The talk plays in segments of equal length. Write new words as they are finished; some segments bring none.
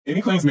Any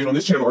claims made on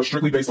this channel are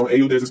strictly based on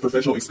AODES's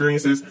professional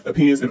experiences,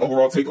 opinions, and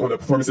overall take on the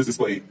performances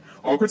displayed.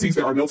 All critiques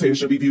that are notated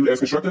should be viewed as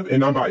constructive and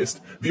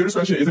non-biased. Viewer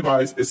discretion is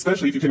advised,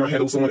 especially if you cannot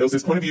handle someone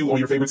else's point of view on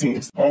your favorite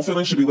teams. All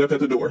feelings should be left at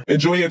the door.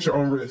 Enjoy at your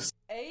own risk.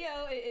 Hey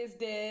yo, it is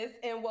Des,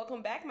 and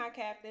welcome back, my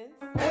captains.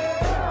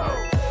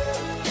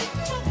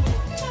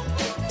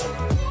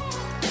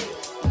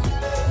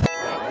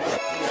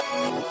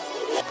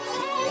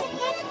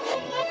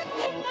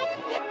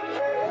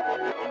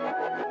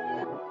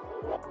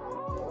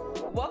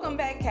 Welcome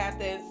back,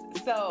 captains.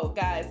 So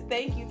guys,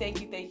 thank you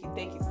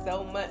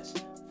so much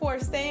for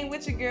staying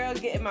with your girl,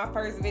 getting my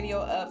first video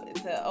up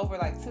to over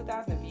like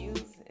 2,000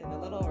 views in a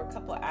little over a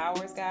couple of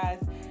hours, guys.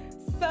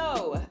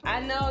 So I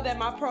know that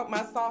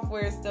my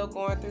software is still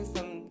going through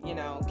some,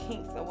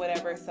 kinks or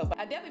whatever. So but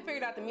I definitely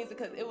figured out the music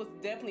because it was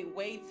definitely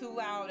way too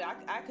loud.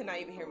 I could not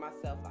even hear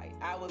myself. Like,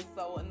 I was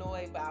so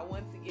annoyed, but I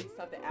wanted to get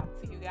something out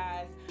to you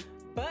guys.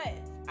 But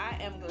I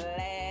am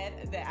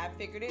glad that I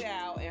figured it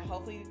out, and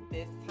hopefully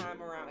this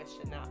time around it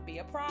should not be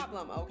a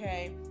problem,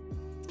 okay?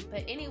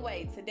 But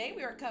anyway, today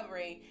we are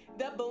covering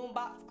the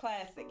Boombox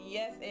Classic.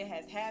 Yes, it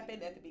has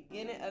happened at the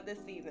beginning of the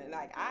season.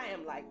 Like, I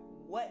am like,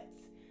 what?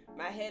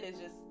 My head is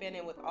just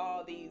spinning with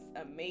all these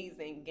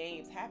amazing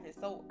games happening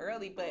so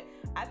early, but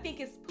I think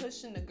it's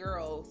pushing the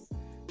girls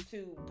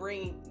to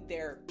bring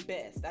their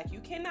best. Like, you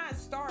cannot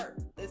start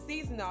the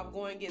season off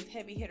going against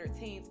heavy hitter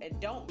teams and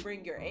don't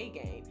bring your A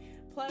game.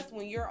 Plus,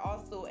 when you're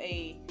also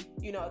a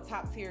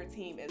top tier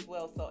team as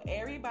well, so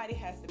everybody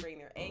has to bring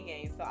their A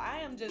game. So I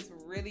am just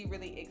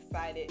really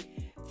excited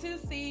to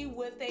see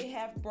what they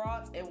have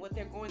brought and what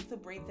they're going to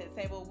bring to the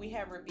table. We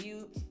have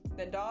reviewed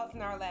the dolls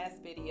in our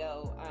last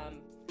video.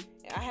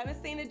 I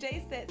haven't seen the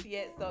J sets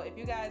yet, so if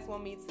you guys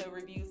want me to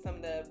review some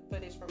of the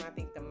footage from, I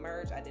think, the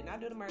merge, I did not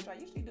do the merge. I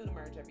usually do the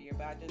merge every year,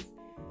 but I just,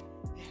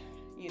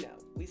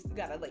 we still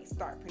got a late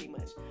start pretty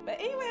much. But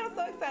anyway, I'm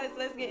so excited, so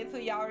let's get into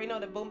it. Y'all already know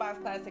the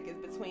Boombox Classic is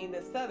between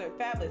the Southern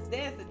Fabulous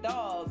Dancing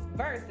Dolls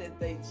versus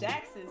the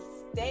Jackson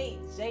State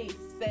J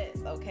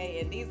sets, okay?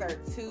 And these are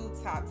two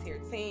top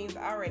tier teams.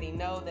 I already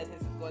know that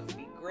this is going to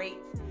be great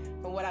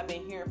from what I've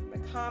been hearing from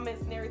the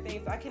comments and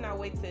everything, so I cannot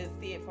wait to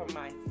see it for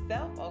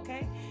myself,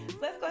 okay? So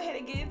let's go ahead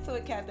and get into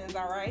it, captains,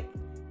 all right?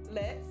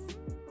 Let's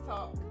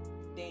talk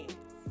dance,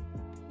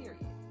 period.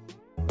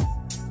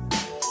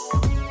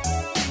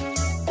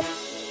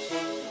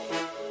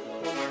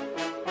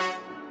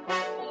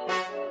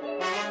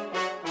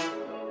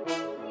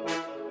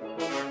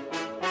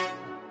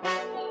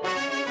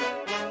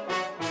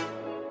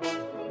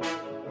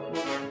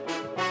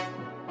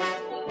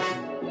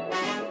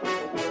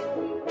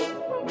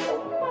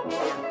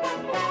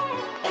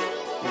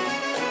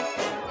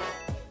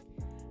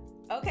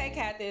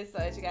 So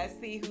as you guys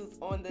see who's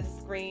on the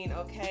screen,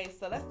 okay,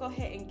 so let's go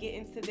ahead and get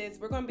into this.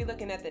 We're going to be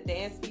looking at the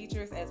dance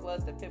features as well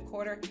as the fifth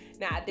quarter.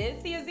 Now, I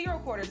did see a zero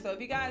quarter, so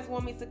if you guys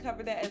want me to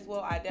cover that as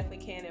well, I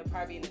definitely can. It'll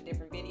probably be in a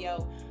different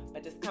video,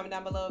 but just comment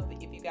down below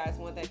if you guys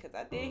want that, because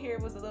I did hear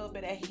it was a little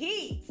bit of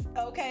heat,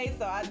 okay?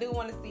 So I do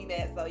want to see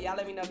that, so y'all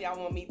let me know if y'all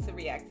want me to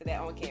react to that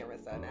on camera,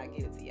 so now I'll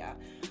give it to y'all.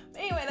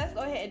 But anyway, let's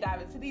go ahead and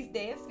dive into these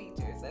dance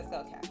features. Let's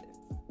go, captains.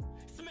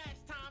 Smash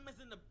time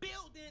is in the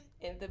building.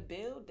 In the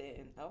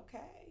building, okay.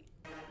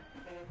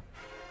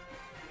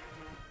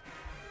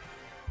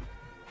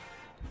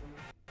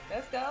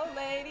 Let's go,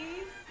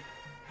 ladies.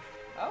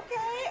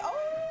 Okay.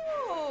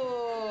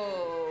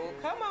 Oh,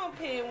 come on,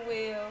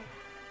 Pinwheel.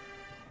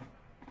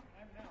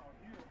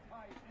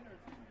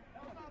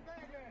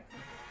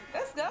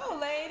 Let's go,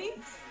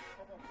 ladies.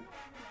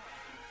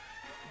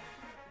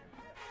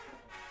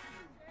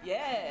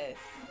 Yes.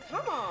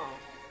 Come on.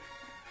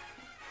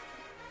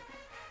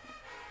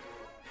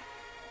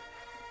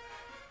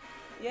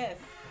 Yes.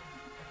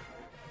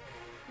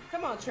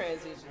 Come on,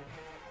 transition.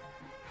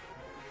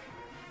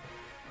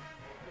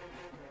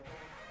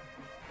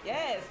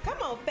 Yes, come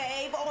on,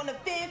 Fave, on the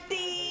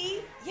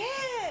 50.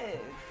 Yes.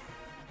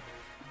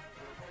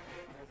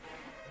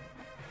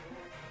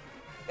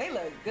 They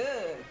look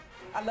good.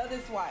 I love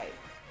this white.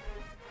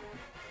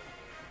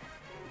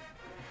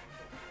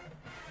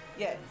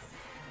 Yes.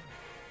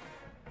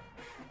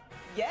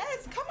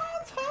 Yes, come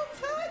on, toe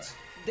touch.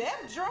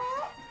 Death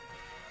drop.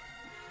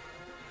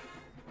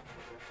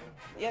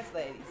 Yes,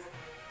 ladies.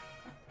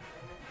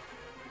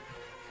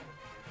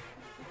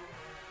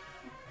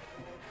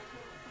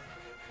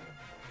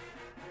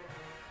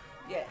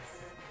 Yes.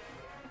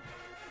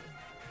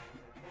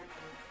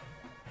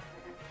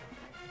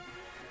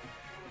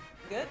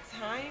 Good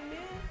timing.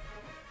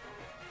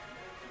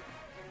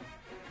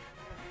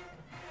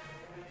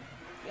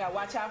 Yeah,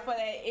 watch out for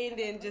that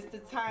ending, just the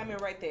timing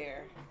right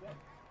there.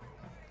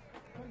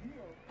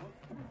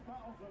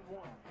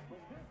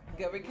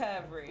 Good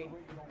recovery.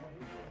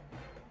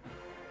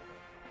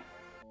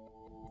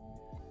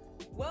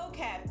 Well,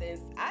 captains,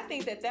 I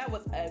think that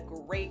was a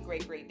great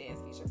dance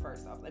feature.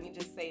 First off, let me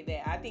just say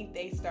that I think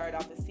they started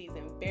off the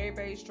season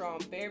very strong,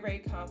 very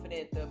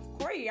confident. The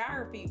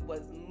choreography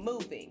was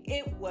moving.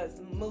 It was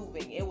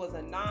moving. It was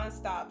a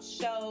non-stop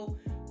show.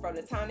 from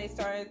the time they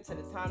started to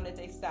the time that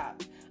they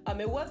stopped.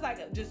 It was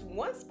like just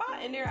one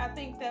spot in there. I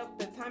think that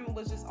the timing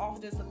was just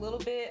off just a little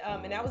bit,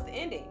 and that was the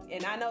ending.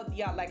 And I know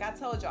y'all, like I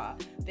told y'all,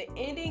 the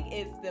ending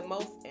is the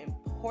most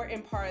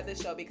important part of the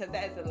show because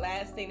that is the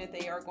last thing that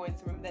they are going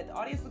to that the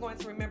audience is going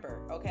to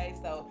remember. Okay,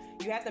 so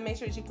you have to make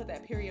sure that you put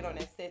that period on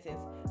that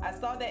sentence. I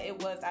saw that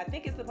it was, I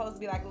think it's supposed to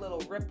be like a little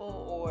ripple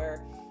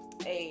or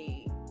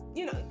a,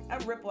 you know, a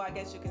ripple, I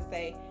guess you can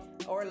say,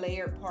 or a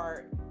layered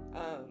part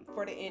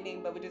for the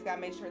ending, but we just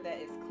gotta make sure that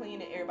it's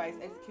clean and everybody's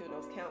executing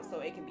those counts so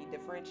it can be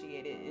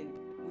differentiated and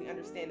we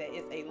understand that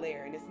it's a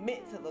layer and it's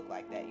meant to look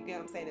like that. You get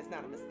what I'm saying? It's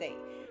not a mistake.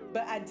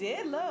 But I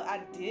did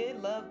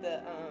love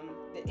the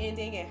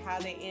ending and how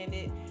they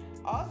ended.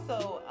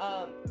 Also,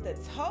 the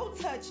toe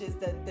touches,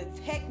 the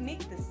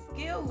technique, the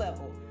skill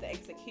level, the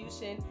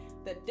execution,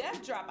 the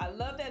death drop. I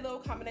love that little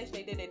combination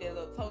they did. They did a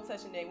little toe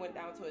touch and they went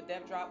down to a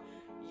death drop.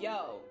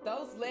 Yo,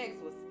 those legs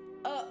was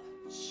up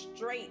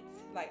straight.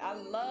 Like, I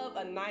love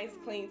a nice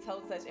clean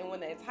toe touch, and when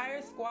the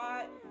entire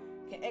squad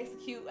can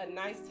execute a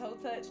nice toe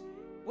touch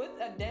with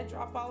a death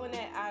drop following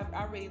that,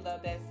 I really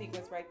love that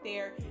sequence right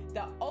there.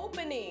 The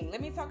opening, let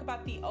me talk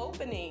about the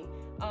opening.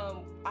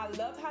 I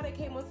love how they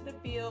came onto the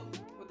field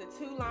with the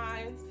two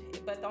lines,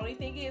 but the only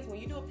thing is when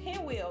you do a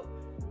pinwheel,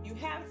 you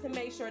have to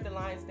make sure the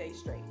lines stay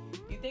straight.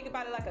 You think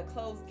about it like a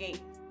closed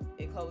gate.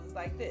 It closes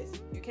like this.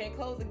 You can't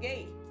close a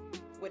gate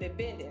with it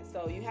bending,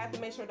 so you have to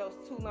make sure those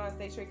two lines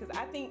stay straight, because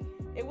I think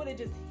it would have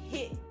just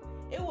hit.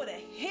 It would have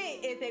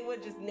hit if they would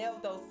have just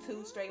nailed those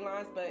two straight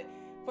lines. But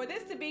for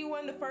this to be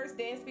one of the first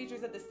dance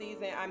features of the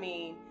season, I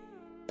mean,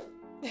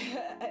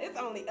 it's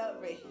only up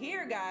for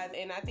here, guys.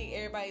 And I think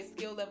everybody's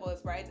skill level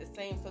is right the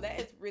same, so that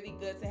is really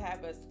good to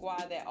have a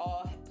squad that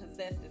all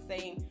possess the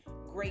same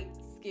great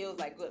skills,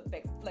 like good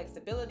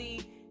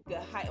flexibility, good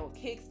height on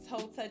kicks,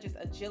 toe touches,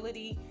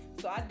 agility.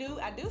 So I do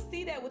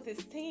see that with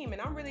this team,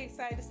 and I'm really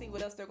excited to see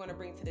what else they're going to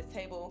bring to this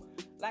table.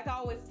 Like I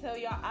always tell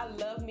y'all, I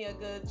love me a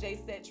good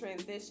J-set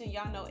transition.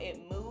 Y'all know it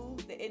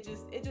moves. It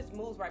just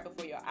moves right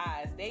before your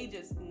eyes. They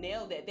just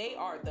nailed it. They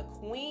are the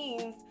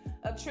queens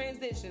of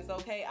transitions,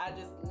 okay? I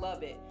just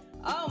love it.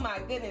 Oh my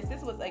goodness,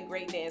 this was a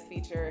great dance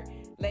feature.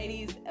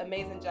 Ladies,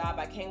 amazing job.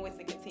 I can't wait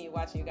to continue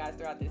watching you guys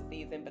throughout this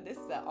season, but this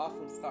is an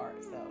awesome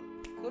start, so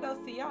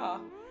kudos to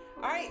y'all.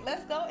 All right,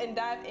 let's go and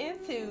dive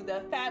into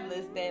the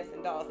fabulous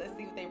dancing dolls. Let's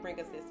see what they bring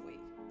us this week.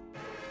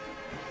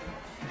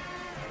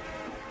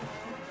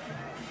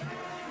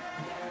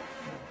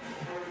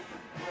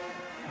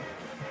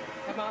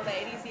 Come on,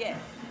 ladies, yes.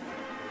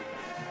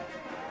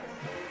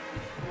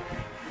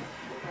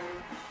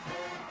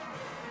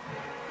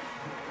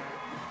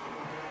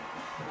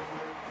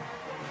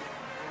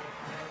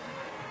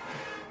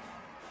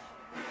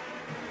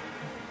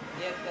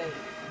 Yes, ladies.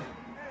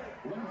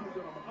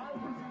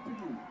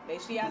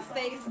 Make sure y'all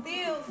stay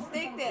still,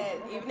 stick that,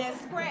 even that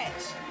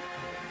scratch.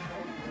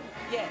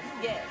 Yes,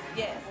 yes,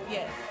 yes,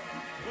 yes.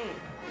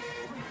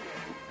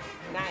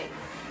 Nice.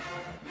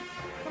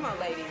 Come on,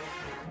 ladies.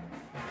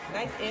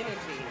 Nice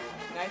energy.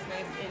 Nice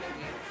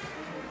energy.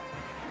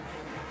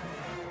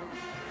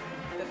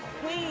 The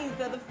queens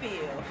of the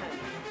field,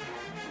 honey.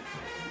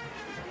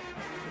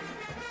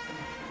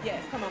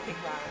 Yes, come on, kick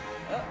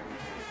line. Up.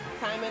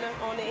 Timing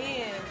up on the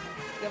end.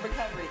 Good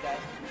recovery, though.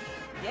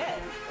 Yes.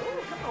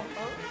 Ooh, come on,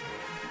 folks.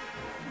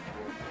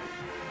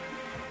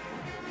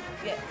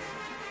 Yes.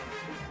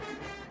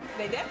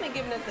 They definitely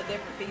giving us a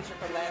different feature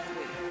from last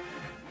week.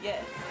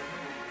 Yes.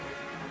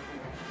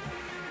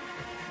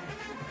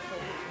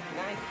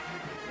 Nice.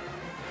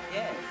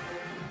 Yes.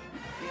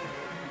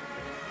 Beautiful.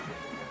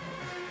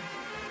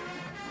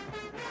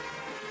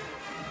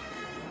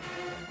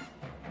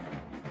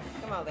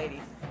 Come on,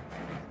 ladies.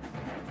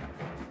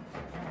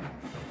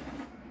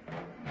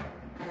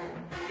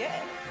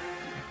 Yes.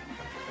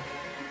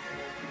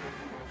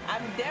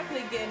 I'm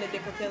definitely getting a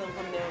different feeling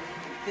from them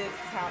this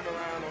time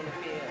around on the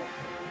field.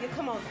 Yeah,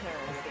 come on,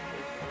 Terrence.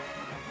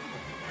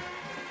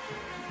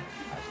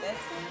 That's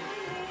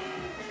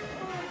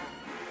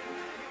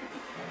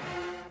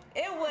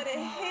it. Would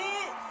have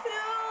hit too.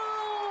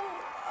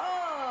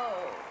 Oh.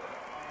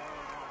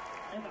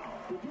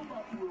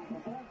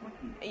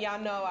 And y'all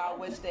know I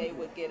wish they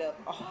would get up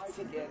all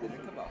together to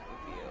come off the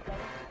field.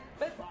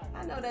 But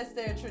I know that's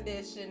their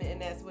tradition and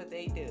that's what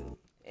they do.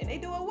 And they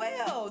do it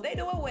well. They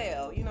do it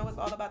well. You know, it's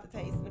all about the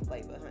taste and the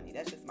flavor, honey.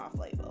 That's just my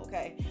flavor,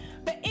 okay?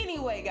 But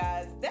anyway,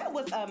 guys, that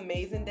was an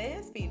amazing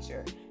dance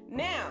feature.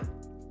 Now,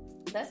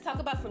 let's talk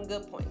about some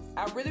good points.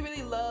 I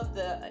really love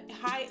the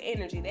high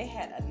energy. They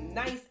had a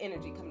nice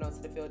energy coming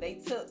onto the field. They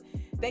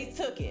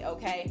took it,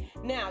 okay?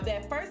 Now,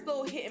 that first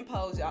little hit and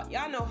pose,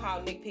 y'all know how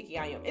nitpicky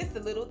I am. It's the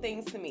little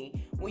things to me.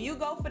 When you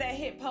go for that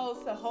hit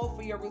pose to hold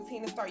for your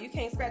routine to start, you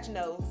can't scratch your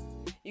nose.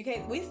 You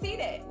can't, we see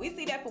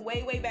that from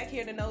way back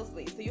here in the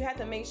nosebleed. So you have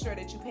to make sure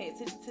that you pay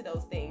attention to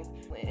those things.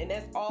 And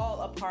that's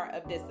all a part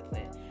of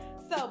discipline.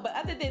 So, but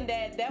other than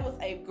that, that was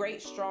a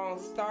great, strong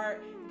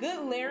start.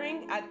 Good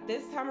layering.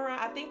 This time around,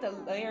 I think the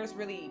layers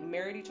really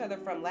married each other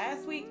from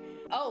last week.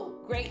 Oh,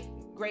 great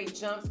great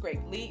jumps,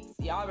 great leaps.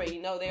 Y'all already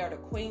know they are the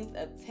queens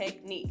of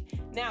technique.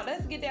 Now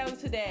let's get down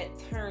to that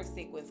turn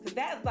sequence, because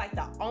that's like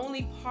the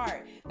only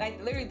part,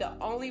 like literally the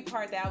only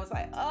part that I was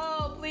like,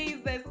 oh please,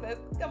 let's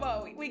come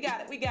on, we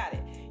got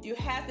it. You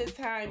have to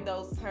time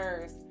those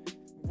turns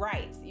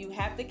right. You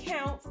have to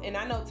count, and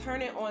I know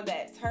turning on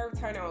that turf,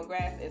 turning on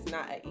grass is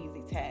not an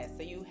easy task,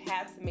 so you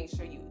have to make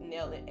sure you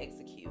nail and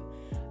execute.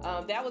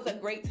 That was a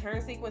great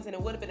turn sequence, and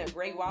it would have been a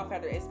great wow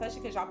factor, especially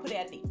because y'all put it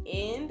at the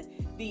end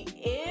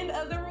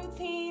of the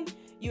routine.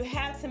 You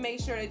have to make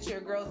sure that your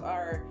girls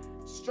are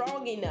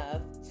strong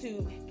enough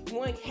to,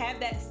 one, have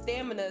that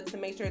stamina to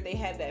make sure that they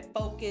have that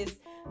focus,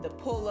 the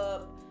pull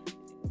up,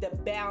 the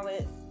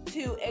balance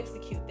to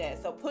execute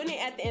that. So putting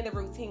it at the end of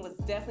the routine was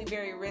definitely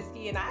very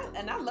risky, and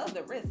I love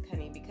the risk,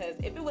 honey, because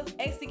if it was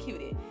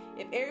executed,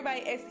 if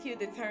everybody executed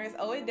the turns,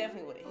 oh, it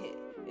definitely would have hit.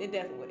 It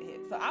definitely would have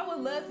hit. So I would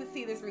love to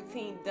see this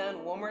routine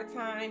done one more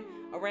time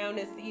around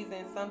this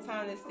season,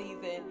 sometime this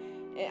season.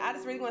 And I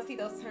just really want to see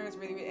those turns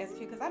really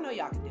execute, because I know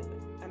y'all can do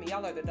it. I mean,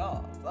 y'all are the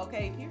dogs,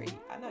 okay, period.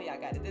 I know y'all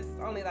got it. This is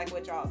only like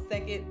what y'all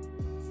second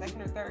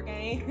or third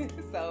game.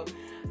 So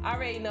I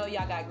already know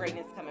y'all got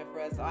greatness coming for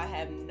us. So I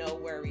have no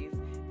worries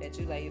that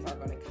you ladies are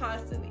going to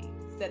constantly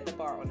set the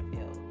bar on the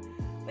field.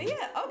 But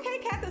yeah, okay,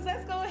 Captains,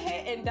 let's go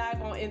ahead and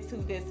dive on into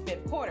this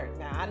fifth quarter.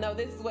 Now, I know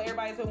this is what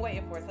everybody's been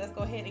waiting for, so let's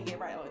go ahead and get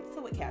right on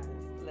into it,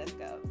 Captains. Let's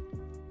go.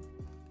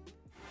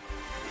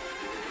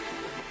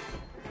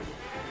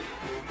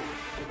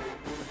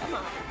 Come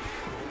on.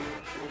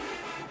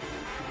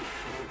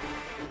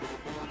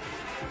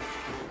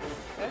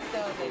 Let's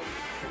go, baby.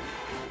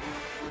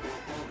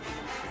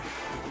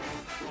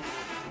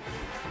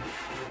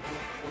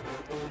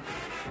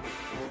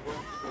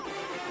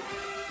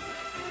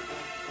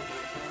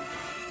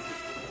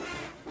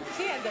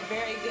 She has a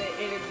very good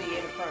energy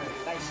in front.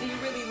 Like, she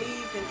really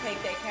leads and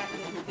take that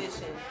captain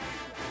position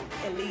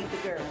and lead the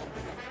girls.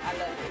 I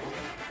love it.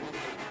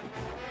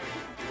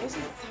 And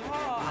she's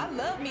tall. I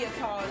love me a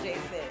tall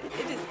J-Set.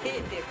 It just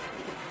hit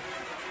different.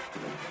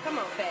 Come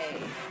on,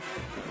 Faye.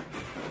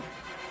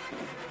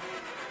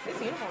 This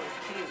uniform is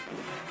cute.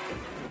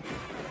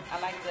 I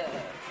like the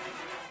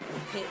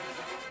hips.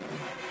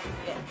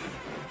 Yes.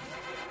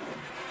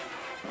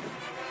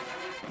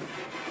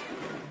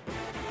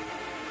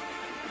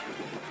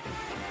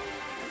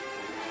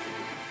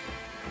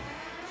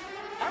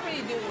 I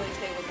really do wish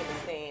they was in the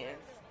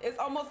stands. It's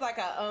almost like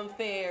an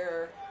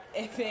unfair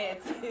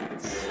advantage.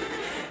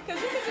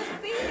 Because you can just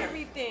see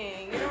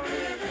everything, you know what I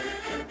mean?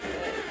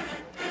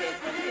 But it is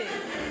what it is.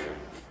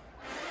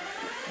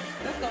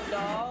 Let's go,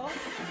 dolls.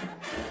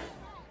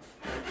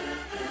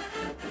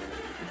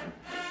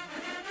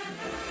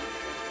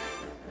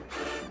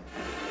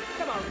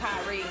 Come on,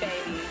 Kyrie,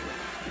 baby.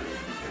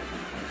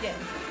 Yes.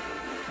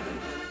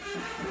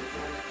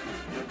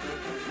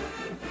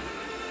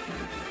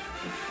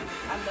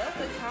 I love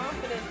the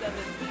confidence of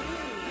the team.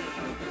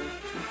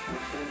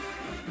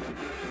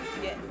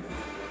 Yes.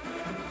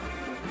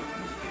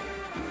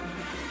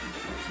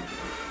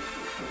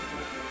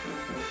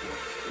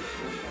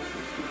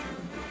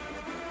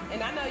 And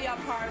I know y'all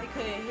probably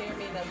couldn't hear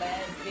me in the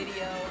last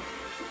video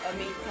of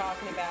me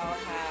talking about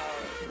how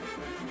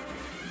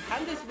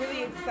I'm just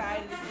really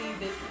excited to see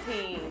this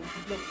team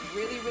look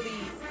really,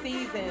 really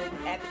seasoned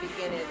at the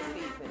beginning of the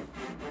season.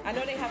 I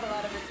know they have a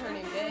lot of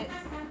returning vets.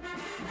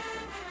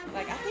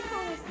 Like, I think I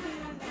only see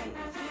like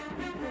 2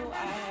 people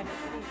I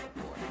haven't seen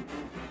before.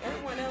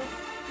 Everyone else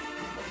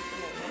looks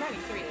familiar. There might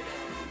be 3 of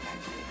them,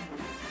 actually.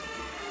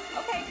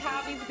 Okay,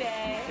 Kylie's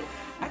back.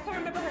 I can't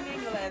remember her name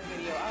in the last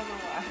video. I don't know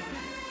why.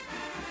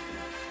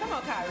 Come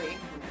on, Kyrie.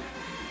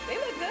 They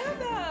look good,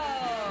 though.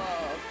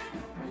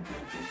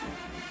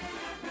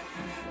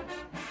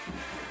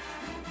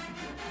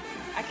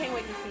 I can't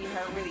wait to see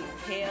her really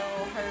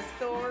tell her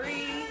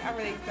story. I'm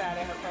really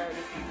excited for her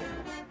this season.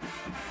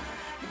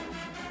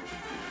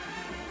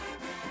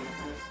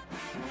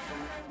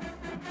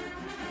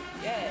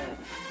 Yes.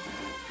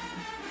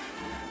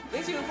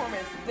 This uniform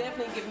is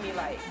definitely giving me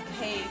like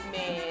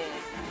caveman.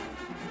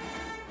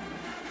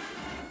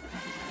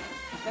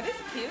 But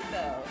it's cute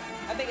though.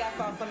 I think I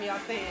saw some of y'all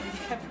saying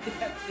you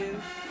have to.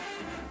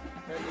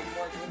 Or at least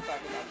Morgan was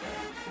talking about that.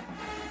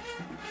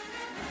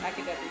 I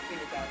could definitely see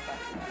what y'all was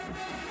talking about.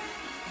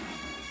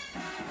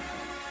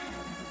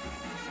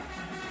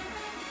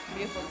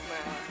 Beautiful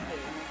smiles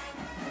too.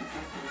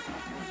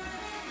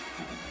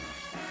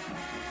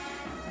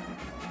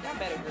 Y'all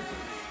better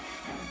groove.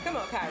 Come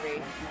on,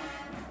 Kyrie.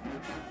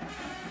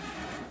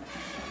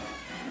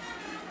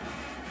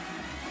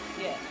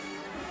 Yes.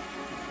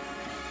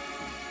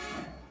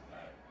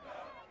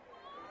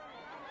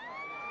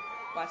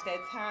 Watch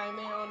that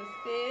timing on the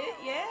sit.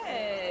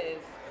 Yes.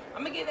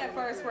 I'm gonna get that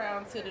first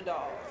round to the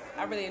dogs.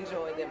 I really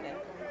enjoyed them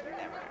that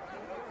round.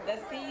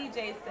 Let's see you,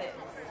 J6.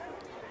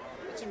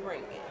 What you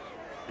bringing?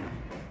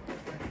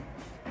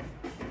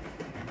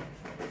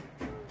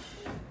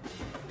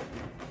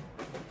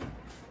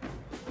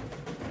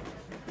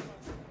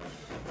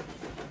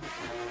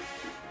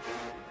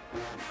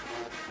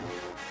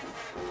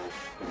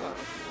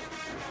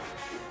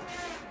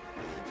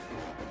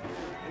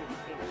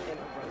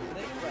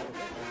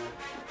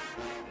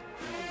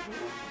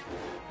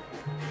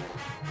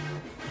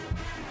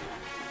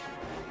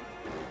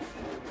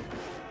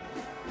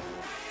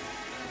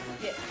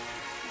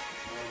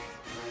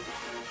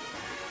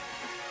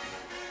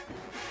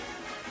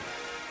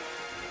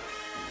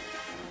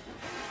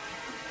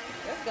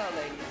 go,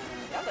 ladies.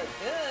 Y'all look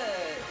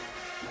good.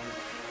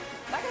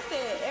 Like I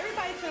said,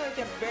 everybody feels like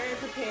they're very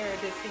prepared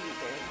this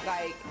season.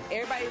 Like,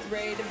 everybody's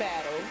ready to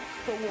battle,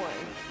 for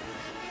one.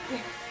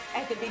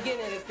 At the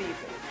beginning of the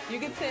season. You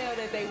can tell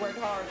that they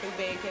worked hard through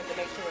band camp to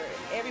make sure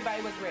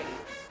everybody was ready.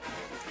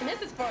 And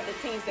this is for the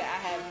teams that I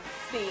have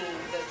seen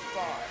thus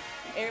far.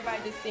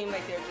 Everybody just seemed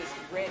like they're just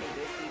ready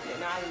this season.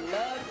 And I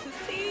love to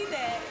see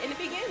that in the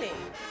beginning.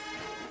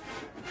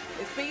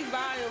 It speaks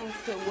volumes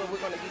to what we're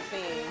going to be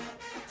seeing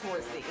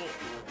towards the end.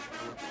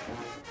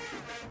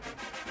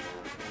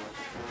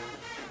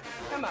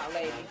 Come on,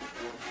 ladies.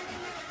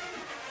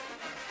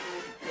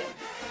 Yes.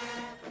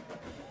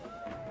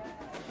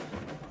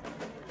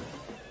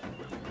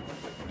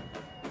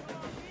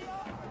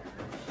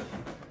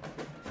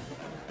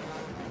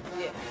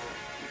 Yes.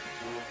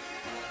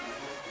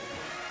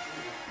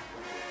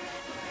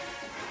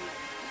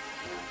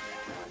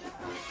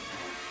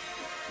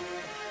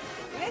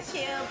 Miss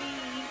Shelby.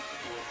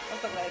 I'm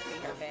so glad to see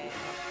her back.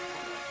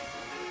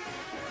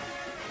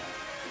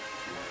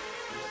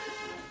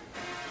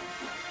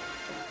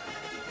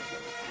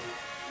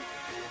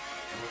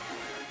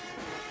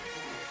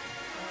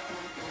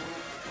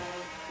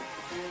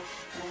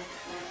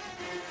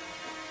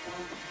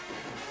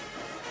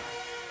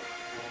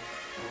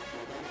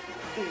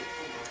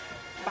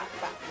 Bop,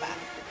 bop, bop.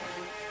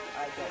 I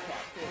like that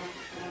cat too.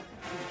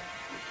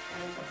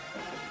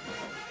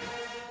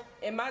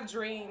 In my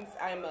dreams,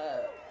 I'm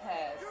a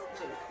past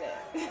J-Set.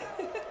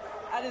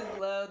 I just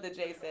love the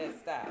J-Set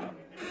style.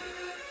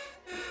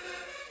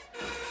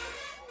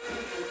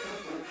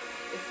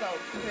 It's so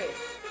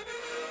crisp.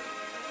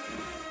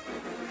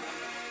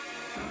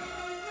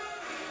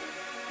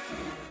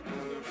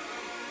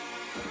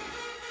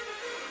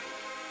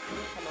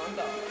 Come on,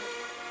 dog.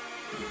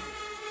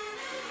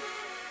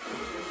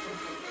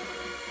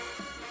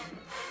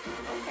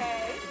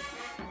 Okay.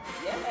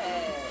 Yes.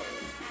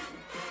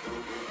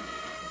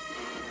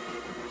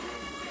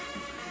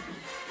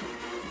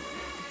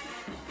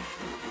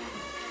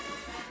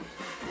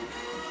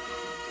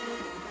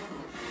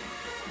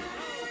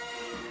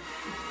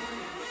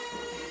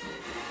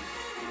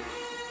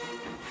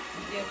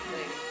 Yes,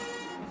 ladies.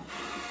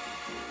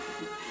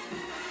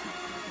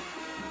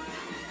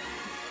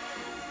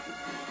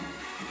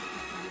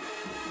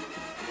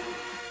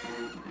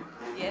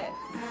 Yes.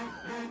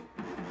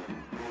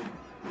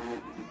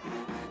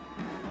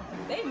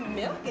 They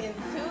milking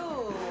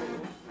too.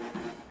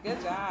 Good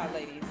job,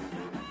 ladies.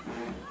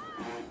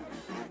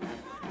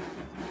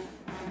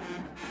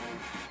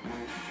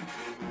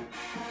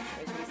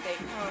 Make sure we stay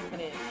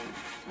confident.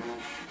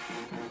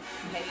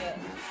 Pay up.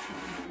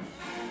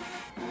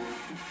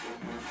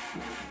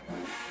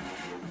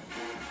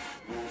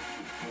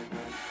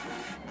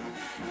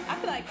 I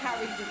feel like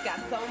Kylie just got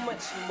so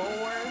much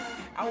more.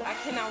 I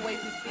cannot wait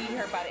to see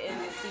her by the end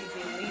of the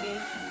season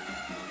leading.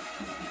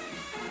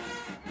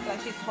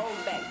 Like she's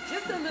holding back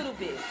just a little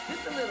bit,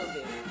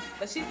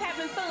 but she's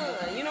having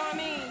fun. You know what I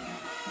mean?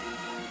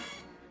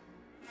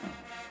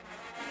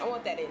 I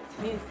want that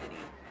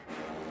intensity,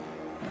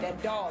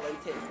 that doll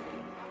intensity.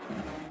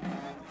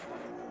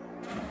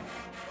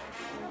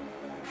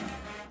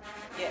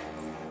 Yes,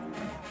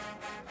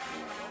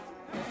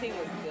 the team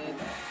was good.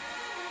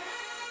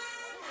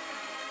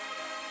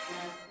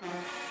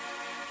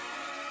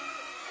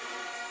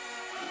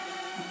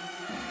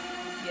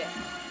 Yes.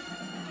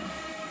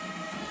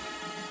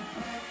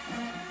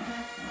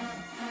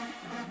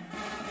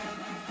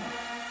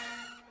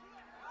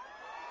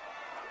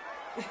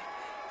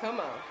 Come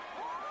on.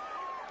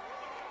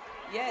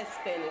 Yes,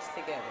 finish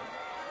together.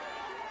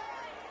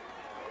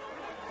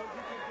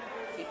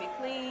 Keep it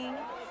clean.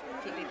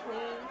 Keep it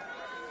clean.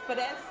 For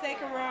that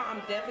second round,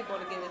 I'm definitely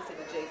going to give it to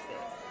the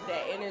J-Sets.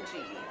 That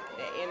energy.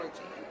 That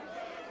energy.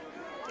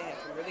 They have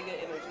some really good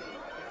energy.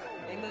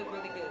 They look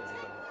really good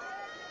too.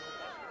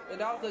 The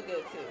dogs look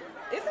good too.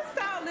 It's a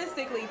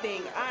stylistically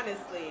thing,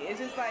 honestly. It's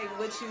just like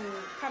what you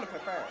kind of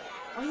prefer.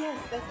 Oh yes,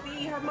 let's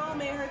see her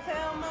moment, her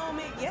tail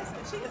moment. Yes,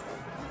 she is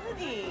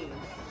stunning.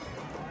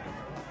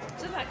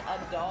 Just like a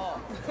doll.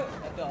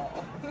 A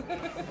doll.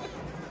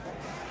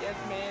 Yes,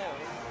 ma'am.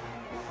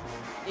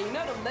 And you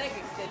know the leg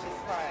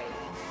extensions right.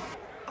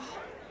 Oh,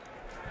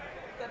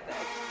 the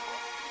best.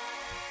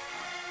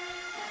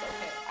 It's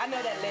okay. I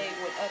know that leg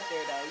went up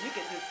there though. You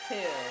can just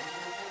tell.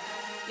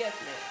 Yes,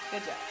 ma'am.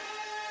 Good job.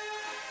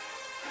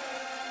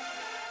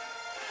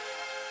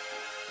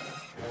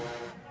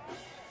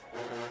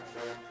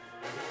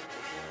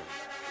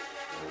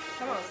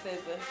 Come on,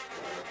 Sizzler.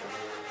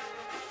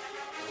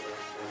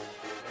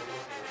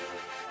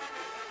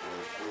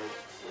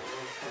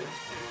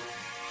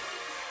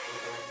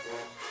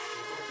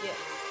 Yes.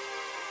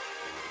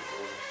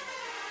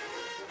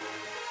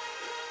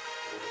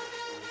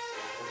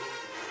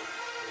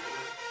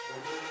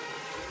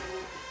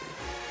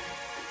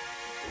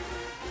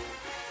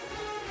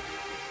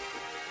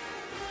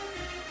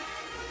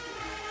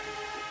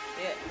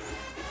 Yes.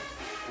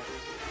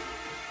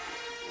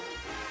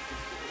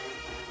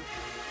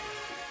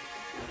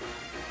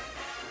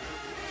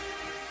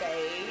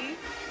 Fave.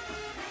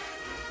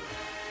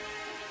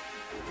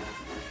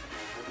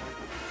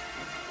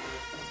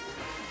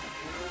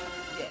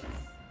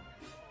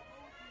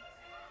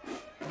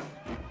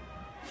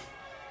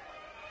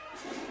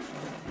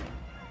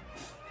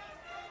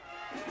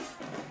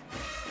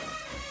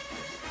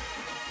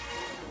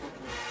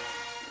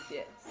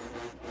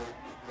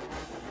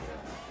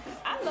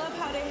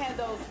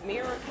 those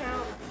mirror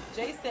counts,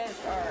 J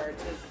sets are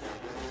just,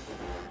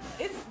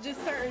 it's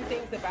just certain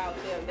things about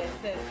them that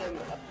sets them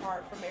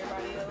apart from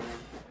everybody else.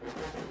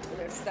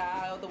 Their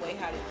style, the way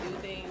how to do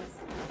things.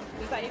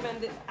 Just like even,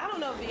 I don't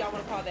know if y'all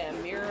want to call that a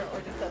mirror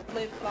or just a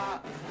flip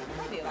flop.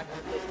 Probably like a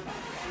flip flop.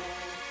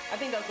 I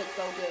think those look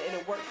so good and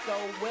it works so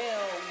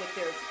well with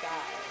their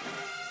style.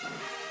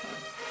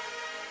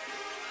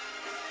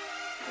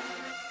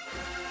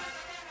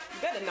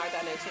 You better knock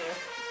down that chair.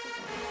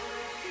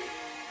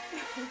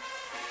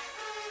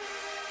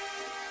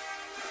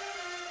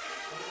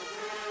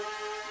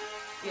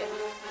 Yes.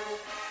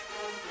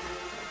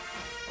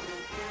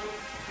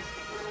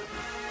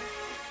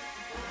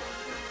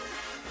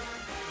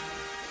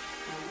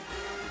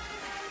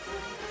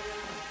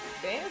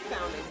 Band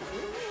sound is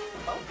good.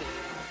 Okay.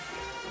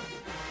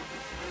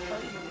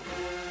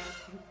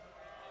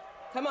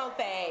 Come on,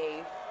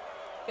 Faye.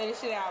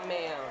 Finish it out,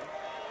 ma'am.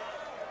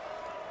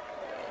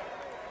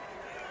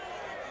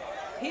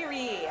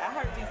 Period. I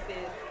heard you,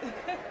 sis.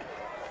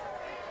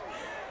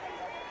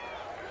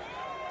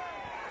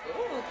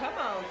 Ooh, come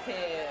on,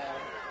 Tim.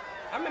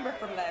 I remember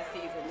from last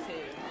season,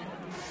 too.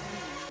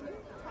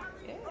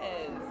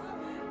 Yes.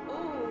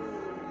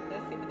 Ooh,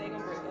 let's see what they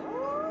gonna bring.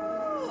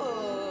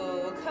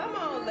 Ooh, come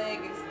on,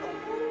 leggings.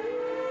 Ooh,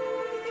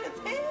 you see the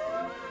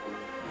tail?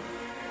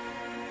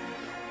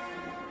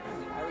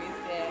 Ari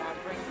said, I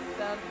bring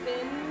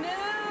something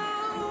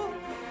new.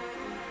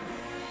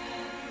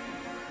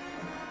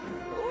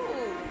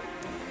 Ooh,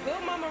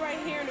 little mama right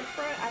here in the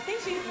front. I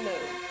think she's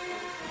new.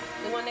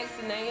 The one next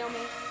to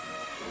Naomi.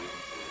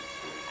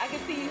 I can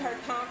see her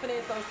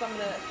confidence on some of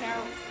the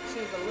accounts.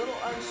 She was a little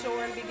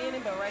unsure in the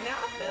beginning, but right now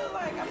I feel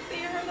like I'm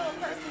seeing her little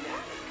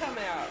personality come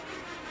out.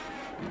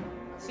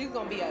 She's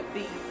gonna be a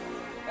beast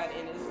by the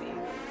end of the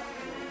season.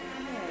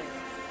 Yes.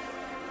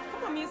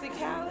 Come on,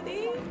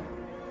 musicality.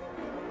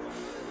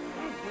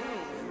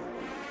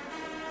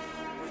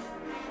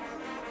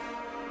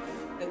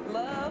 The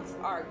gloves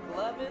are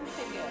gloving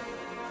together.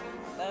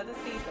 Love to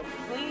see some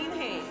clean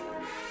hands.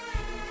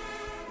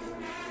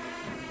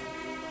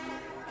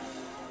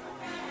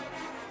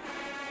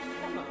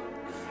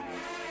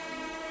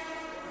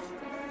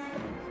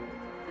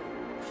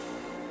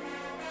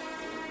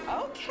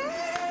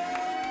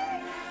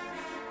 Okay.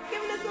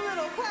 Giving us a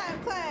little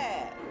clap,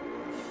 clap.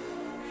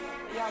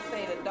 Y'all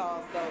say the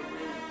dogs don't do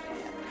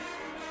that.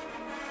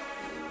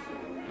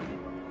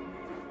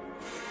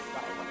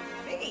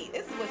 See,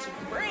 this is what you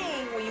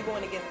bring when you're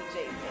going against the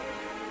Jasons.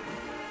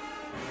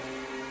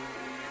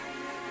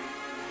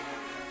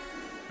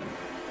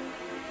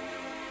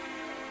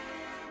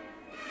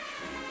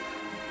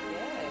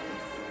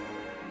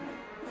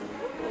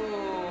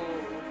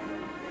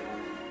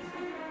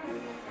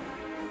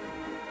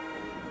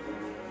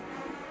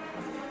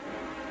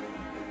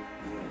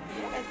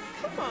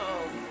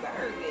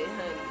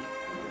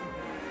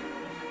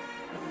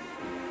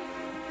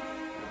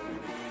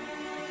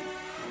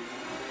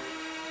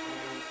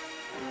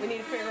 We need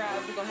to figure out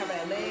if we're going to have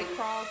that leg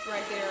cross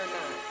right there or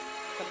not.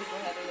 Some people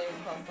had their legs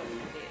crossed, some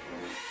people did.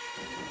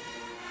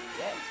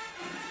 Yes.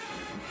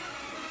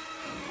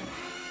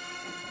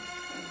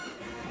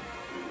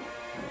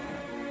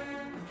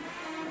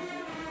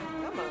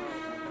 Come on.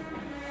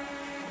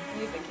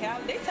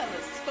 Musicality. They telling a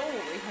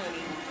story,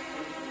 honey.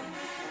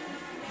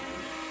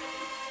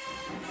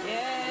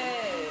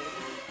 Yes.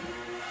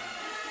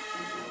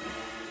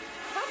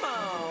 Come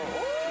on.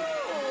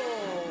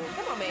 Ooh.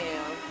 Come on,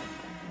 ma'am.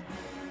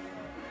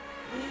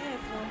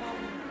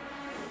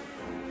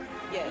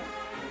 Yes.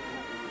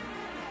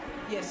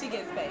 Yeah, she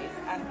gets space.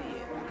 I see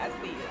it. I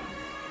see it.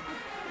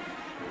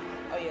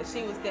 Oh yeah,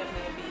 she was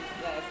definitely a beast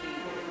last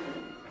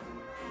season.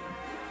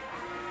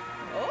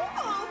 Oh,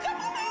 come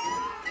on, man.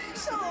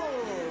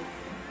 Facials.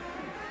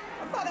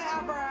 I saw that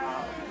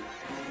eyebrow.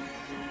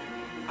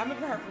 I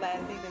remember her from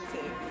last season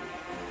too.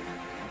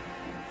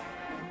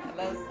 I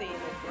love seeing the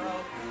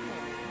growth.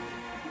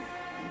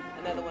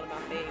 Another one of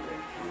my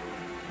favorites.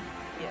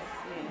 Yes,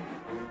 ma'am.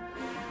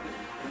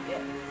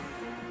 Yes.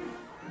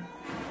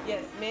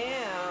 Yes,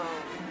 ma'am.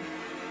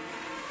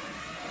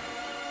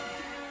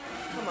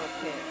 Come on,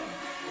 Tim.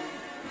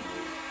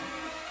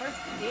 Her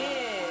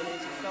skin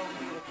is just so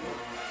beautiful.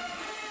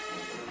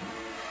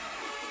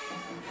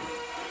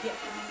 Yes.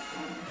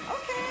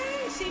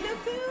 Okay, she knew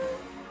too.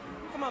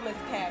 Come on,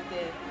 Miss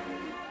Captain.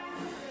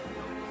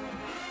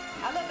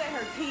 I love that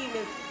her team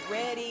is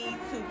ready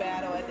to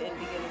battle at the end of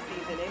the beginning of the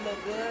season. They look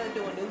good,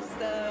 doing new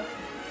stuff.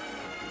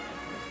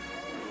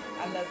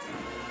 I love to see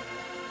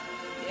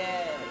it.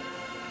 Yes.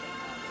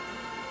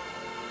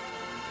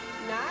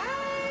 Nice.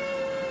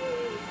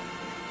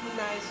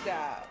 Nice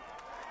job.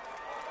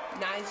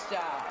 Nice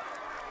job.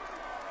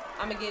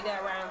 I'm gonna get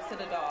that round to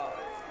the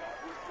dogs.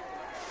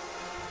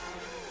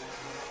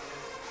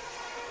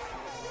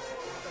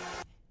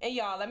 And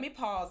y'all, let me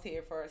pause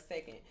here for a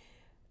second.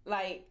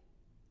 Like,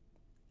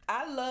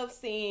 I love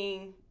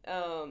seeing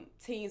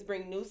teams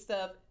bring new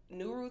stuff,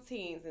 new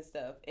routines and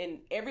stuff, and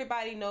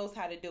everybody knows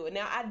how to do it.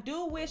 Now, I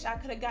do wish I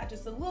could have got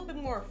just a little bit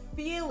more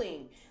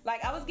feeling.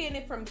 Like, I was getting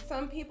it from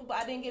some people, but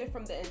I didn't get it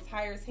from the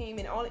entire team.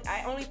 And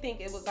I only think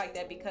it was like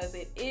that because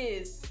it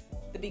is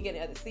the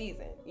beginning of the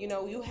season. You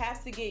know, you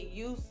have to get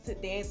used to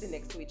dancing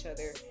next to each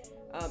other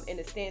in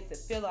a stance to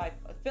feel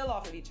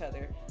off of each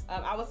other.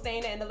 I was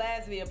saying that in the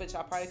last video, but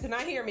y'all probably could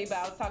not hear me, but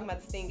I was talking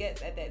about the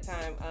Stingettes at that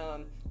time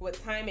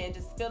with time and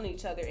just feeling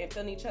each other and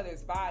feeling each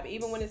other's vibe.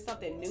 Even when it's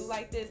something new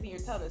like this and you're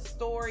telling a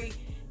story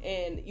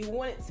and you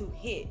want it to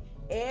hit,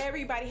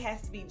 everybody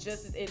has to be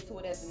just as into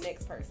it as the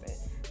next person.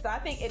 So I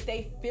think if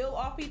they feel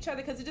off each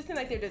other, because it just seems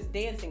like they're just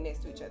dancing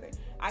next to each other.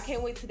 I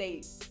can't wait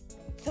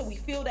till we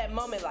feel that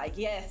moment like,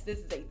 yes, this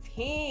is a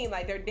team,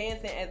 like they're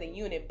dancing as a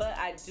unit. But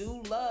I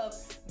do love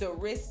the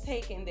risk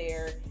taken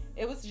there.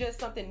 It was just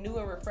something new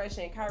and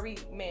refreshing. Kyrie,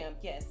 ma'am,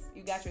 yes,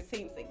 you got your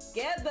teams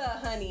together,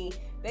 honey.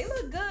 They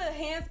look good.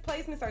 Hands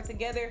placements are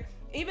together.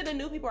 Even the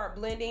new people are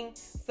blending.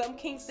 Some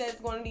kinks that's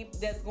going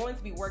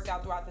to be worked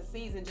out throughout the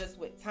season, just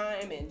with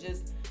time and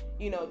just,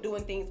 you know,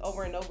 doing things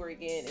over and over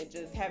again and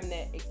just having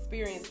that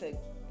experience to,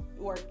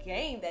 or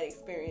gain that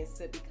experience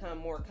to become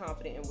more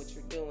confident in what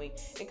you're doing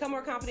and come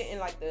more confident in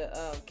like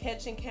the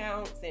catching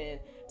counts and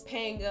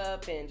paying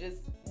up and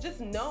just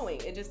knowing.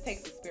 It just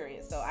takes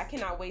experience. So I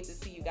cannot wait to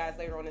see you guys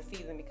later on the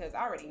season because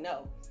I already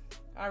know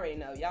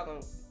y'all gonna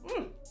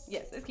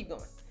yes, let's keep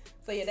going.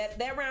 So yeah,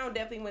 that round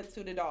definitely went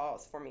to the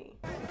dolls for me.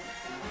 All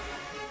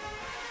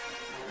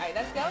right,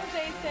 let's go,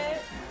 Jason.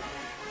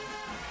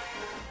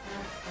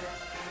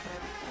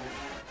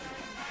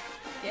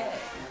 Yes.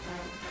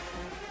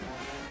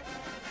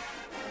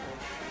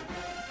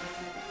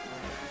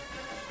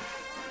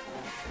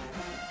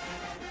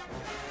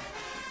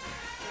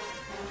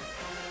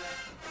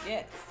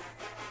 Yes.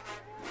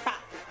 Pop.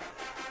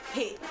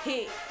 Hit.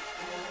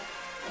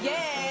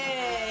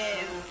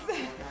 Yes.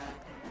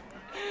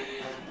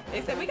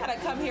 They said we gotta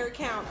come here and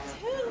count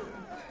too.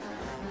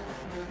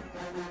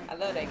 I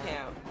love that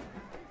count.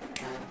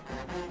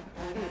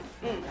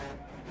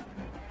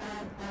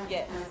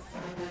 Yes.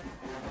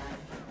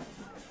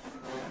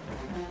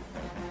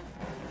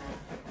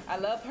 I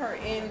love her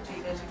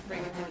energy that she's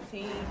bringing to the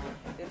team.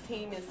 The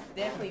team is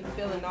definitely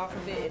feeling off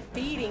of it and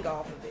feeding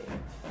off of it.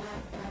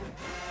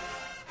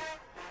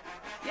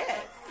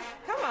 Yes.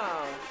 Come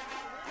on.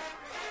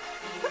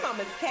 Come on,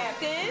 Miss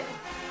Captain.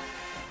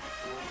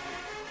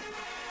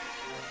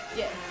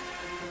 Yes.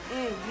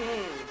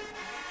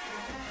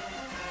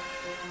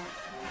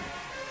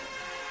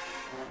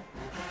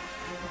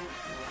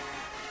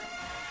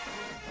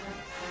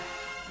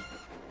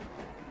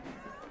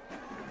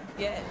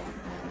 Yes.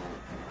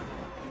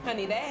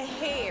 Honey, that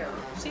hair.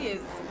 She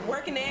is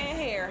working that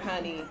hair,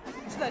 honey.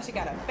 She like she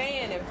got a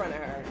fan in front of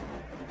her.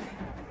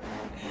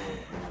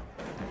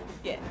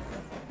 Yes.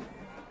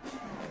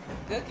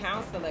 Good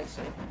count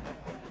selection.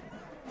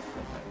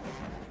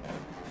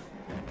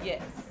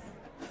 Yes.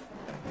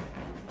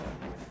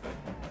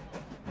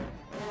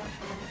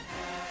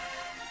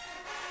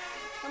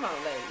 Come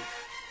on, ladies.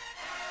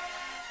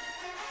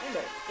 You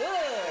look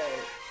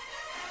good.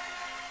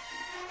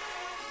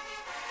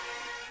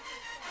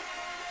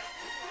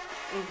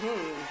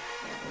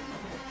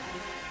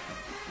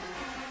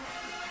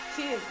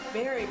 She is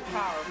very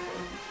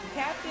powerful.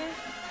 Captain,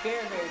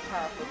 very, very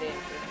powerful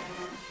dancer.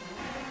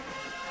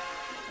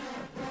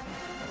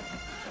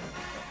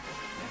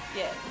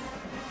 Yes.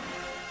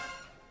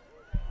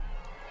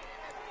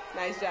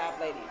 Nice job,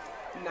 ladies.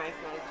 Nice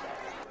job.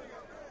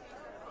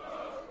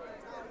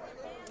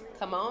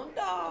 Come on,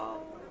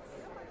 dolls.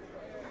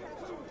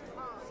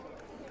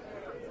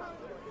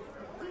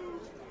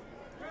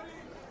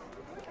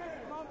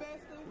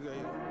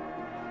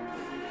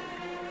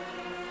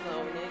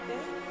 Slowing it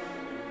down.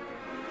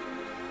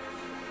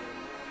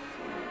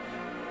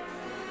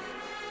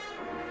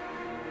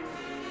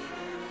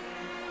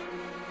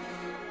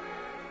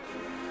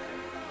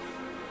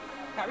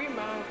 That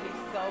reminds me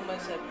so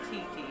much of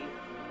Kiki,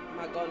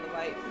 my golden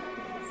light.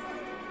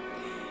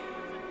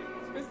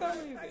 For some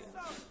reason.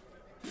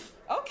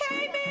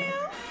 Okay,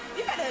 ma'am.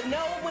 You gotta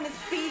know when to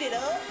speed it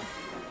up.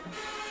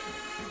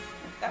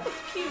 That was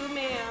cute,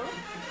 ma'am.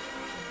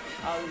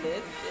 Oh,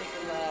 lipstick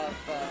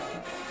lover.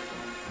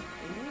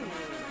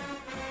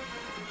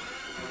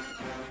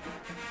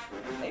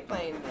 They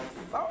playing the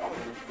song.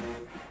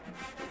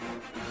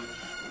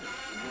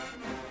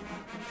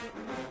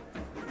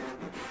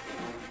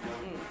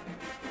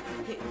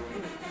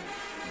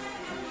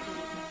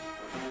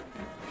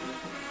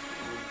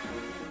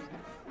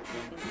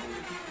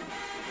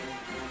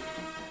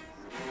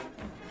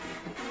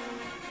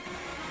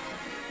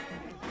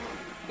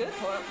 Good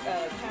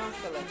count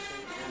selection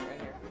right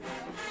here.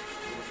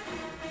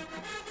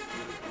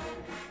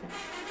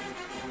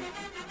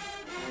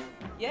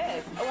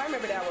 Yes. Oh, I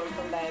remember that one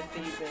from last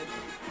season.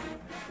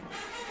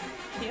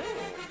 Cute.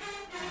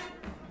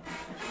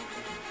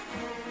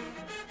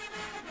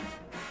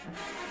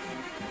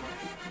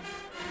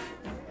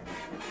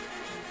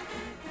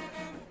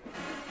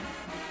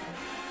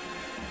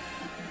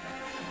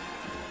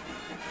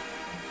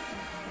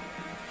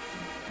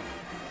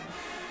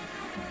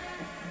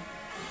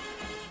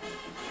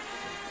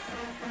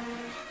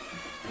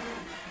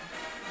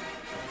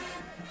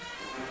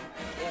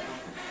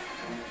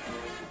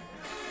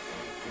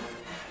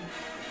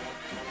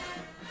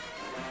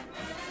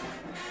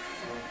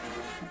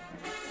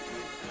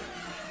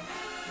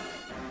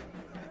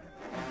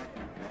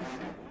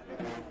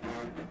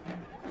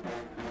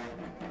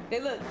 They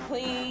look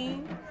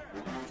clean,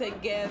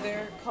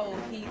 together,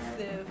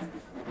 cohesive.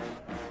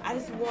 I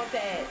just want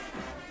that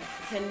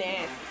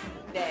tenacity,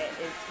 that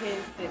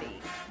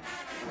intensity,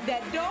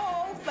 that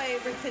dull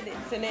flavor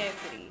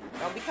tenacity.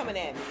 Don't be coming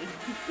at me.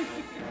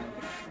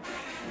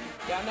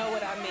 Y'all know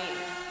what I mean.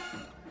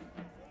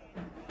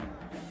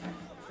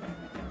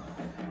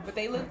 But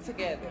they look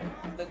together,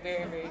 look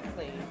very, very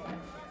clean.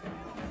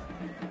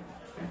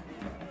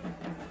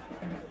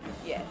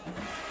 Yes.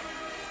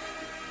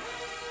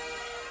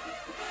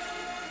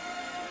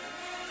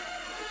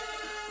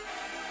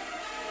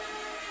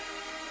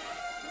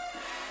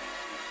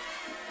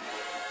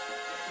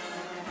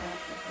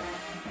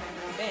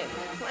 Man,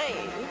 it's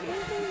playing.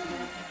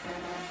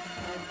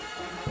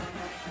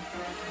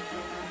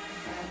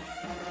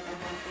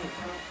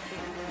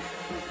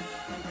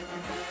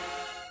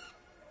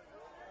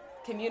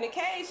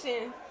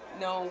 Communication.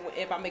 Know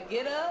if I'm gonna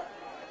get up,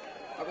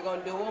 are we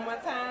gonna do it one more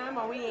time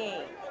or we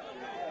ain't?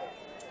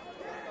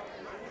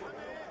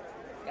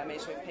 Gotta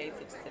make sure we pay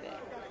attention to that.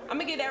 I'm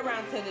gonna get that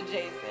round to the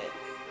J6.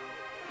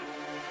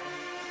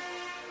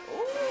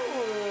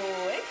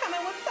 Ooh, they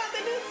coming with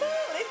something new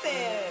too. They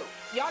said,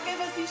 y'all gave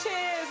us these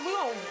chairs, we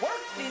gonna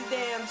work these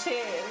damn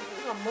chairs.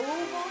 We gonna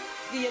move them,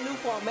 give you a new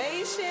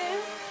formation.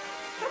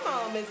 Come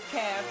on, Miss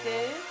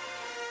Captain.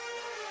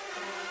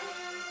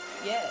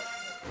 Yes.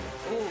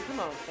 Ooh, come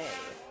on,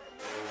 Faye.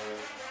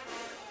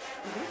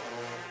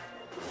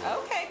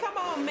 Okay, come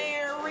on,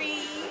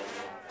 Mary.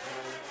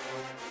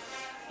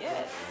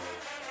 Yes.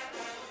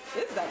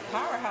 This is a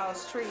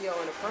powerhouse trio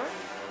in the front.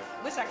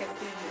 Wish I could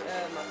see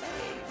my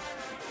face.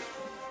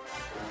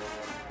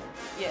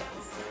 Yes.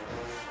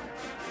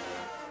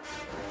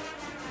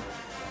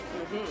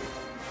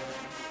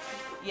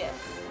 Yes.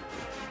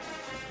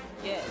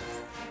 Yes.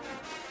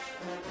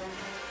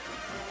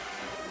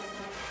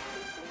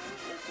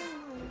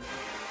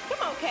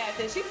 Come on,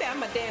 Captain. She said I'm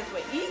gonna dance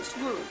with each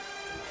group.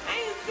 I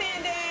ain't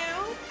sitting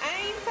down. I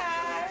ain't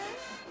tired.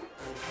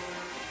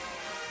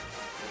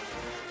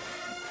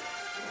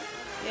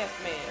 Yes,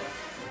 ma'am.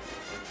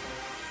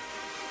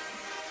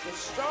 The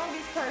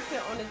strongest person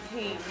on the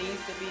team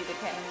needs to be the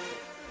captain.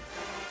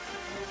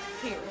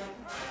 Period.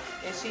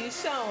 And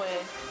she's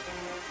showing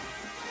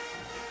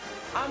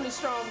I'm the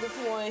strongest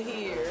one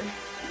here.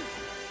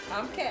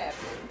 I'm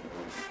captain.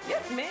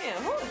 Yes,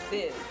 ma'am. Who is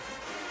this?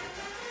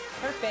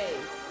 Her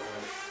face.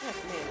 Yes,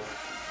 ma'am.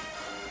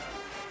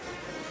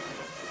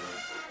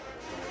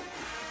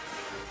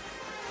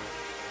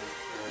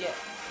 Yes.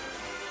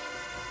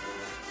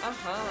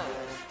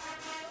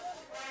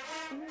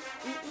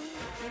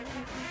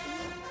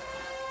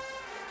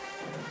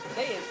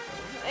 They is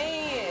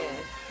playing.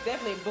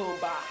 Definitely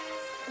Boombox.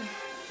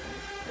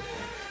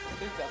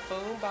 It's a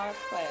Boombox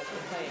class.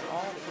 We're playing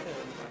all the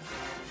tunes.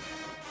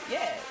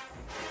 Yes.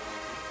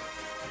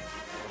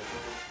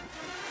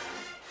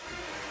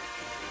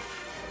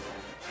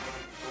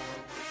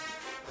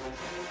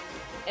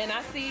 And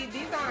I see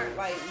these aren't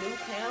like new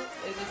counts.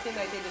 It just seems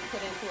like they just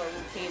put into a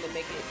routine to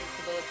make it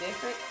just a little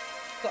different.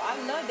 So I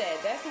love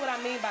that. That's what I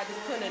mean by just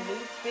putting a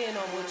new spin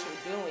on what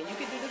you're doing. You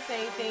can do the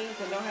same things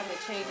and don't have to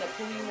change up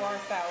who you are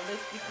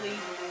stylistically,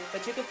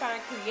 but you can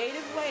find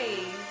creative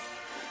ways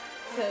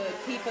to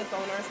keep us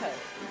on our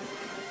toes.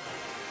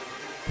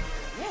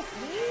 Yes,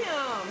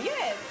 ma'am.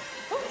 Yes.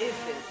 Who is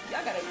this?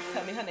 Y'all gotta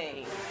tell me her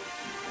name.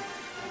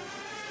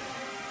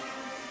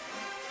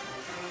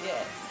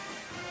 Yes.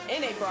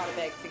 And they brought it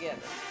back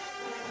together.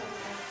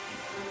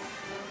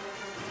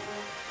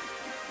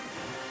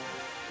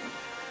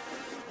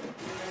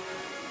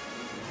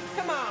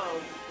 Come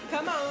on.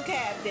 Come on,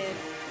 Captain.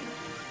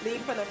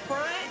 Lead from the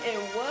front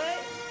and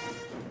what?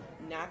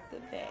 Not the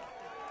back.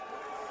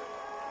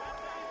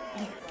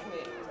 Yes,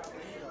 ma'am.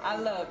 I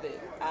love it.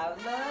 I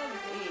love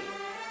it.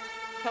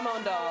 Come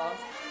on, dolls.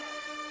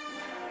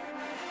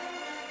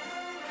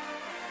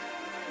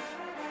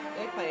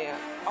 They playing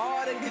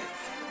all the good stuff.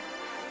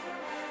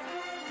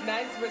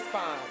 Nice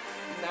response.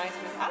 Nice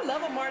response. I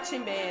love a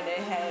marching band that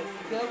has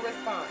good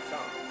response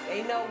songs.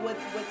 They know what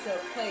to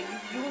play.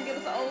 You gonna give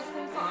us an old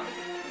school song?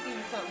 We'll give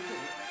you something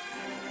too.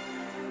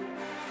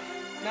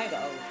 Not the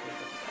old school,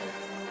 but just old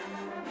school.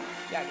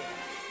 Y'all get it.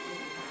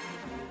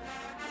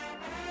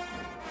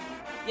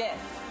 Yes.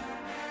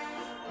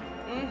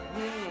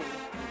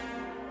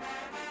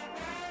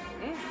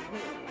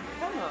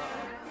 Come on.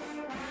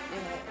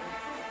 Yes.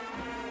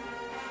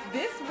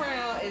 This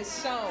round is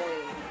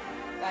showing,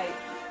 like,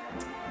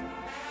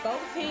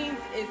 both teams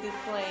is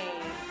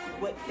displaying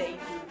what they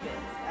do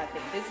best. I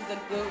think this is a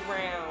good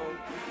round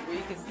where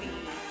you can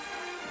see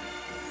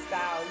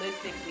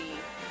stylistically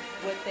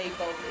what they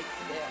both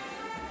excel.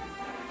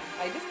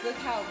 Like, just look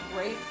how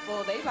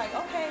graceful. They like,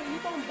 okay, you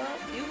gonna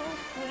bump, you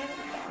gonna sweat,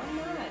 I'm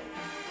not.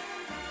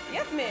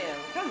 Yes, ma'am.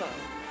 Come on.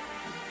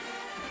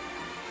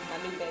 My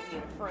new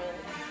baby in front.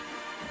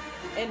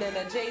 And then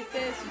the J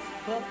says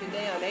just bumped it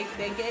down. They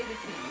gave it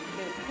to you.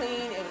 It was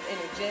clean, it was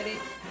energetic,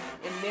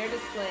 and they're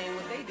displaying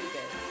what they do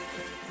best.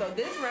 So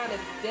this round is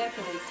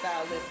definitely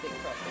stylistic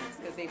preference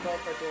because they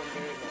both are doing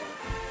very well.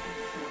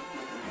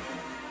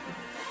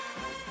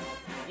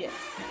 Yes.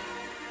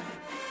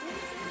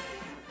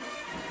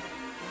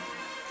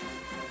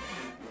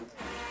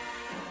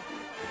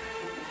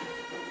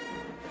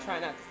 Try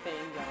not to sing,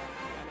 y'all.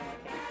 I know I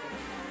can't sing.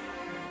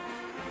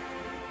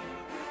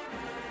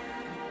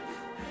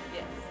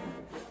 Yes.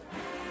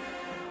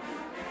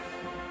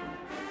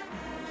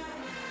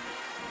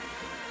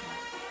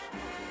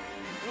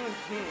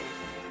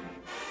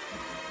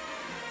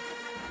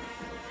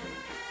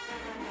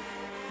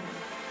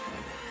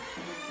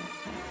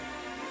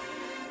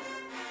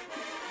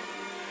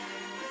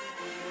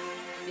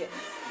 Yes.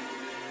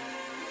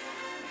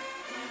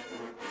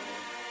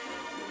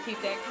 Keep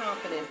that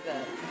confidence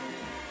up.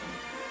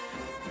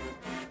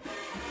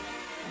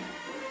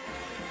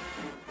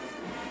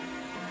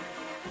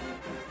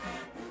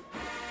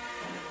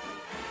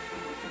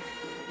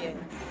 Yes.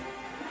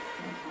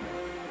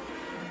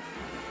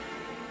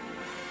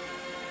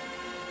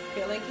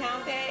 Feel and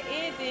count that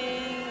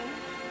ending.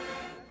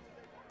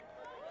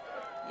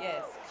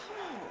 Yes.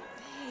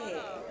 Come on. Dang.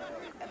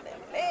 Got that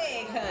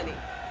leg, honey.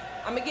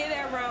 I'm going to give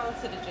that round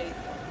to the Jasons.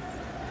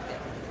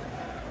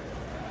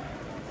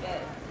 Yeah.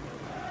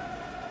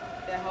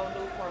 That whole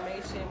new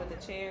formation with the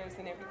chairs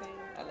and everything.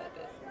 I love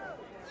it.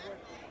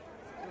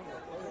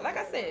 Like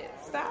I said,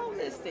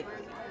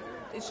 stylistically,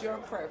 it's your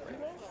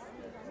preference.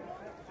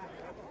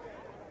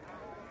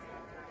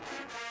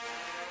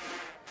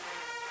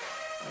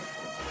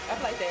 I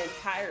feel like the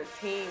entire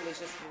team was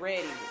just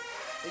ready.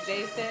 The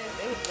J says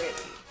they was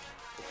ready.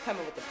 It's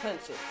coming with the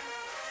punches.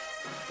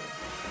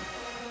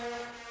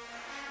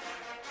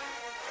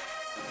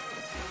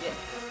 Yes.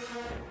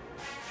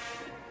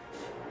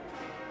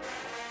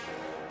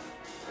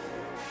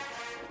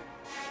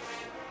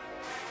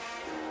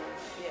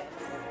 Yes.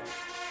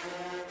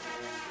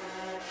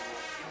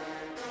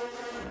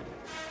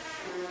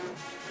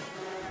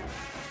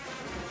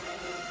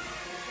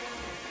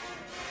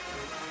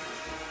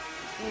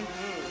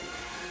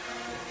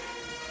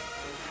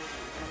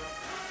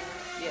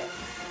 Yes.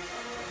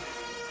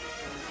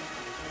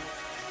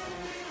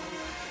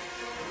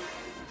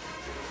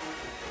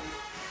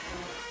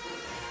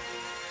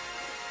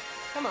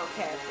 Come on,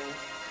 Captain.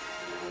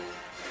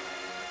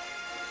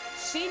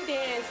 She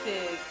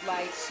dances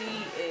like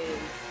she is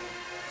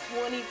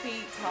 20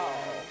 feet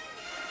tall.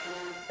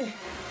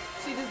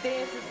 She just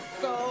dances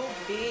so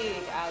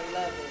big. I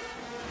love it.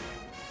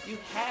 You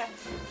have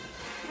to.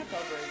 Heck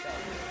over his ass.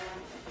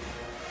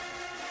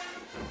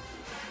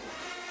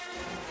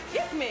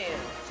 Yes, ma'am.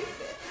 She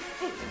said,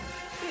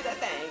 do that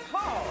thing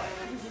hard.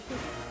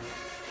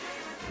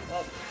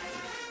 Love it.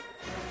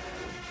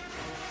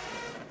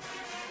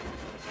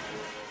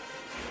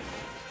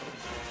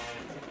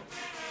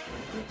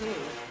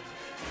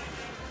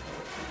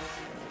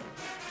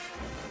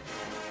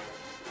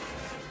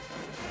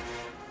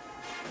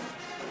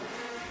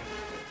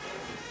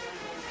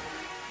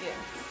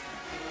 Yes.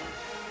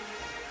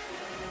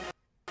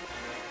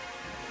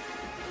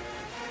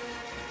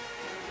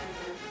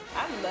 I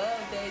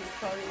love Dave's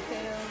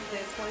ponytail,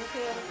 Dave's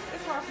ponytail.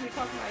 It's hard for me to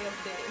call somebody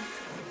else Dave.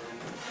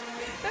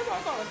 That's why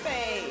I call her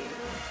Faye.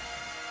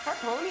 Her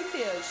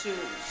ponytail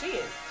shoot, she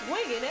is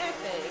swinging that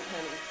thing,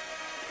 honey.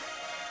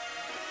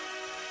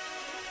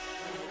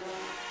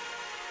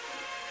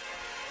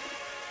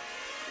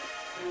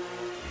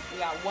 We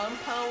got one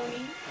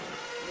pony,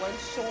 one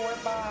short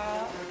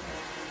bob.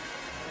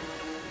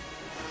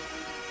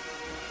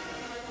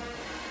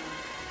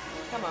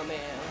 Come on,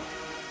 man.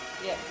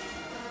 Yes.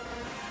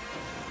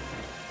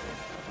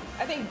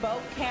 I think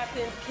both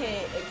captains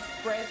can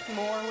express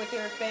more with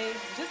their face,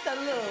 just a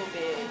little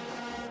bit.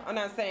 I'm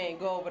not saying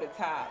go over the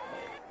top,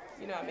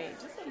 but you know what I mean?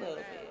 Just a little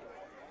bit.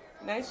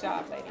 Nice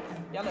job, ladies.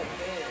 Y'all look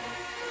good.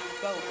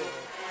 So good.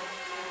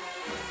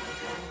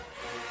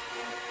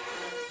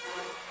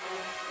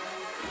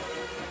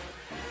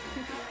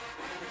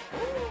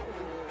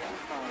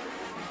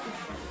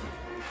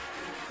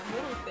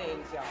 Little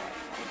things, y'all.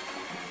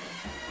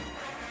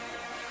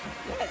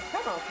 Yes,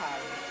 come on,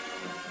 Kylie.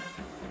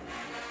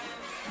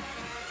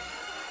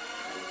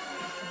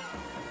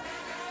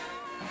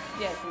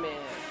 Yes, ma'am.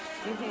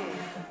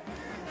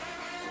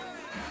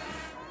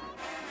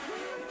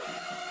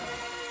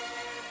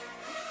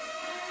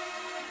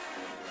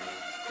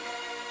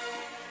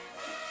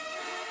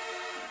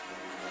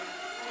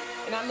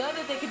 And I love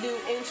that they can do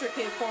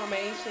intricate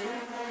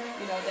formations.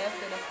 You know, that's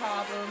been a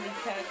problem these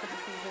past couple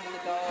seasons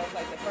with the dogs.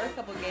 Like the first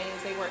couple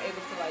games, they weren't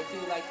able to like do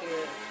like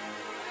their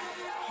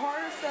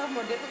harder stuff,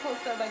 more difficult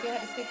stuff. Like they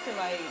had to stick to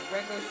like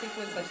regular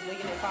sequence, such as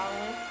linking and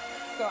following.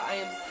 So I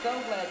am so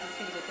glad to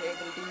see that they're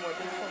able to do more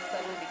difficult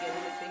stuff in the beginning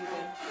of the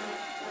season.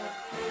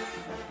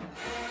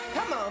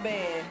 Come on,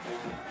 man.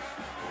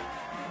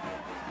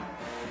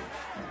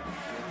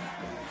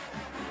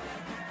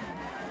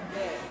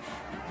 Yes.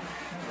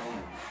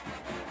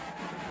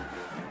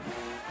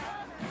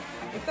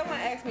 If someone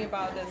asks me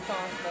about the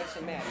song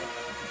selection matter,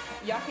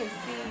 y'all can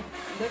see,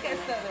 look at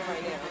Southern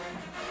right now.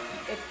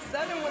 If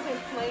Southern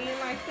wasn't playing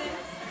like this,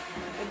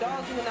 The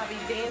dogs will not be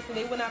dancing.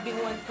 They will not be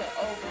ones to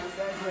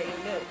over-exaggerate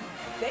milk.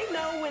 They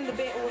know when the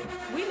band,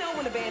 we know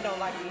when the band don't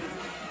like music.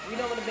 We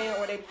know when the band,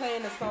 or they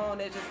playing a song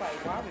that's just like,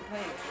 why are we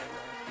playing this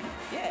anymore?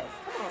 Yes,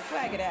 come on,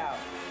 swag it out.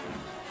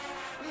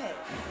 Yes.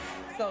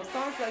 So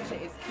song selection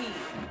is key.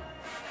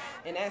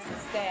 And that's a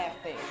staff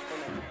thing from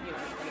the,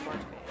 from the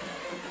march band.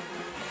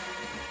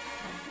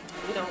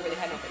 We don't really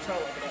have no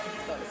control over that.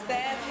 So the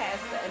staff has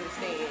to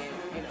understand,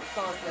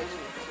 song selection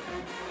is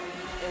key.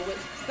 And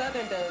which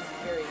Southern does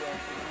very well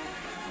too.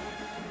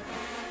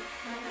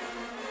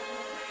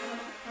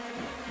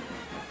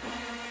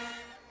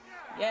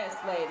 Yes,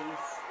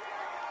 ladies.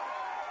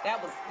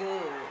 That was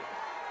good.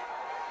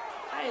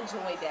 I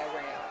enjoyed that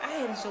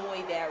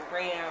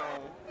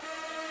round.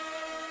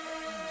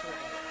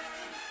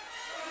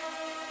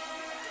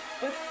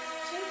 But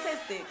she said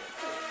stick.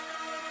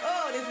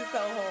 Oh, this is so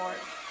hard.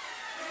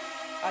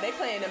 Oh, they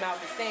playing them out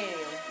the stadium.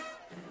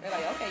 They're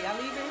like, okay, y'all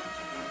leaving?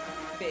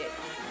 Bet.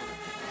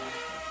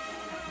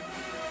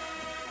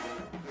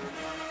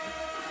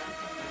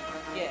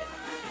 Yes.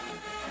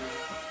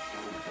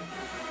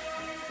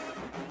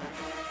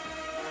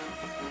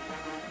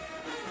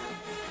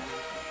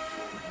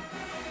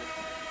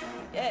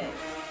 Yes.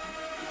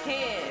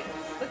 Hands.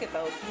 Look at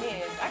those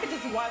hands. I could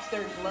just watch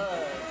their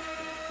gloves.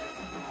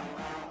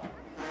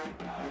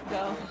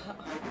 Go.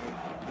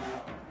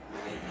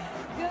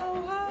 Go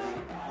home.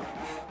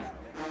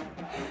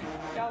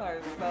 Y'all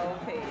are so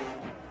paid.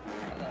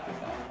 I love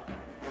y'all.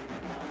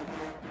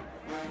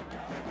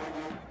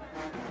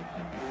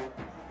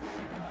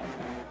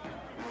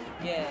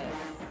 Yes.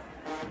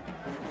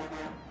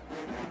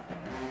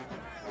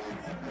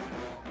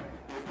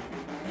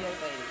 Yes,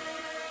 ladies.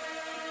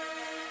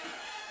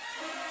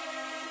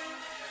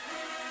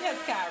 Yes,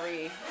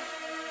 Kyrie.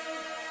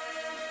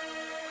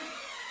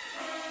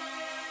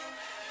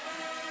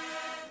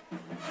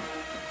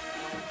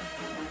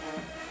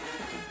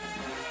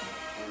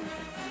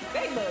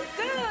 They look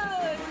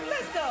good.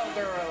 Let's go,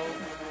 girls.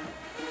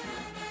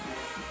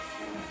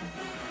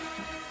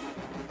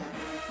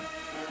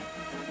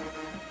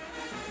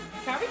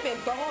 Kyrie been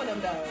throwing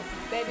them though.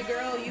 Baby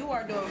girl, you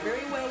are doing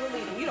very well with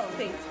leading. You don't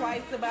think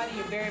twice about it.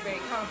 You're very, very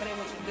confident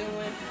in what you're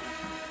doing.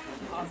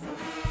 Awesome.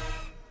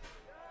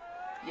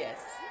 Yes,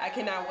 I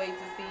cannot wait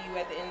to see you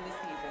at the end of the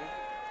season.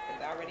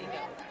 Because I already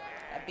know.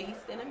 A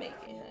beast in the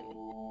making, honey.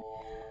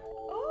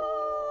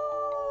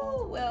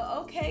 Oh, well,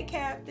 okay,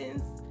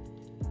 captains.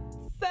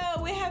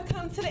 So we have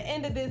come to the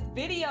end of this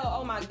video.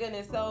 Oh my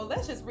goodness. So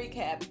let's just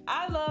recap.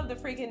 I love the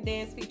freaking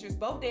dance features.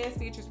 Both dance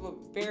features were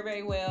very,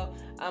 very well.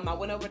 I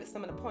went over to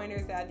some of the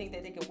pointers that I think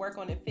that they could work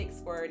on and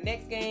fix for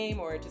next game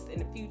or just in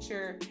the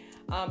future.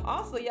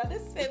 Also, y'all,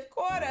 this fifth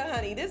quarter,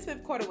 honey, this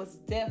fifth quarter was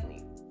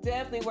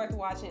definitely worth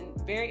watching.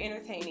 Very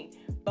entertaining.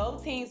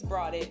 Both teams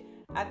brought it.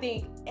 I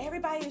think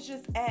everybody is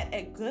just at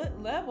a good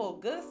level,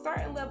 good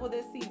starting level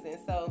this season.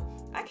 So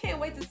I can't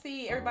wait to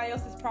see everybody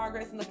else's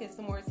progress and look at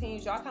some more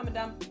teams. Y'all comment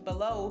down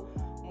below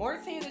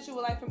more teams that you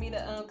would like for me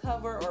to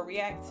uncover or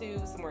react to,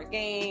 some more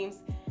games.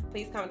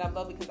 Please comment down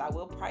below because I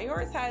will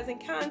prioritize in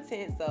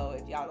content. So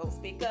if y'all don't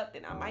speak up,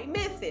 then I might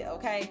miss it,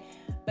 okay?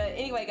 But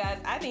anyway, guys,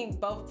 I think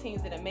both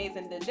teams did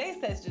amazing. The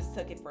J-Sets just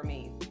took it for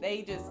me.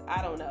 They just,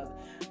 I don't know.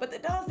 But the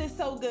Dolls did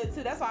so good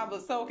too. That's why I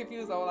was so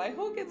confused. I was like,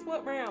 who gets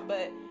what round?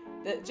 But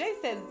the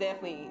J-Sets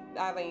definitely,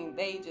 I mean,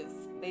 they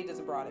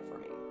just brought it for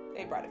me.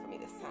 They brought it for me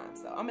this time.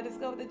 So I'm going to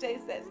just go with the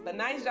J-Sets. But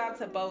nice job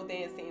to both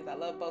dance teams. I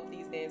love both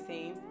these dance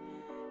teams.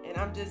 And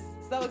I'm just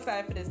so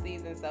excited for this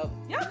season. So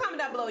y'all comment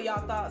down below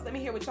y'all thoughts. Let me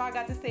hear what y'all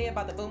got to say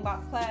about the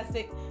Boombox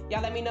Classic.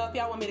 Y'all let me know if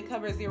y'all want me to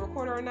cover a zero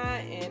quarter or not.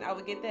 And I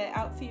will get that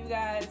out to you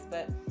guys.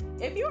 But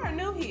if you are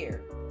new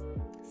here,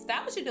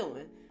 stop what you're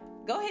doing.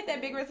 Go hit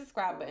that big red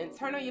subscribe button.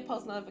 Turn on your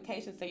post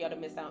notifications so y'all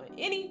don't miss out on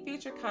any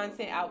future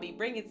content I'll be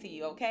bringing to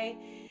you, okay?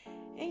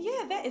 And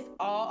yeah, that is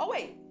all. Oh,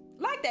 wait.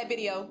 Like that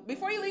video.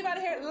 Before you leave out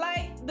of here,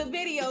 like the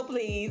video,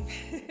 please.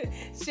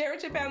 Share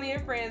with your family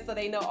and friends so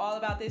they know all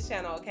about this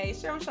channel, okay?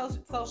 Share on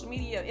social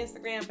media,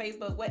 Instagram,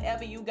 Facebook,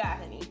 whatever you got,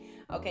 honey.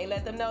 Okay,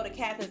 let them know the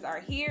captains are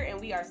here and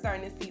we are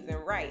starting this season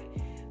right.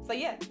 So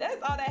yeah,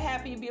 that's all that I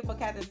have for you beautiful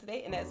captains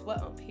today, and that's what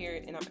I'm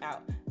here and I'm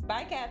out.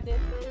 Bye, captain.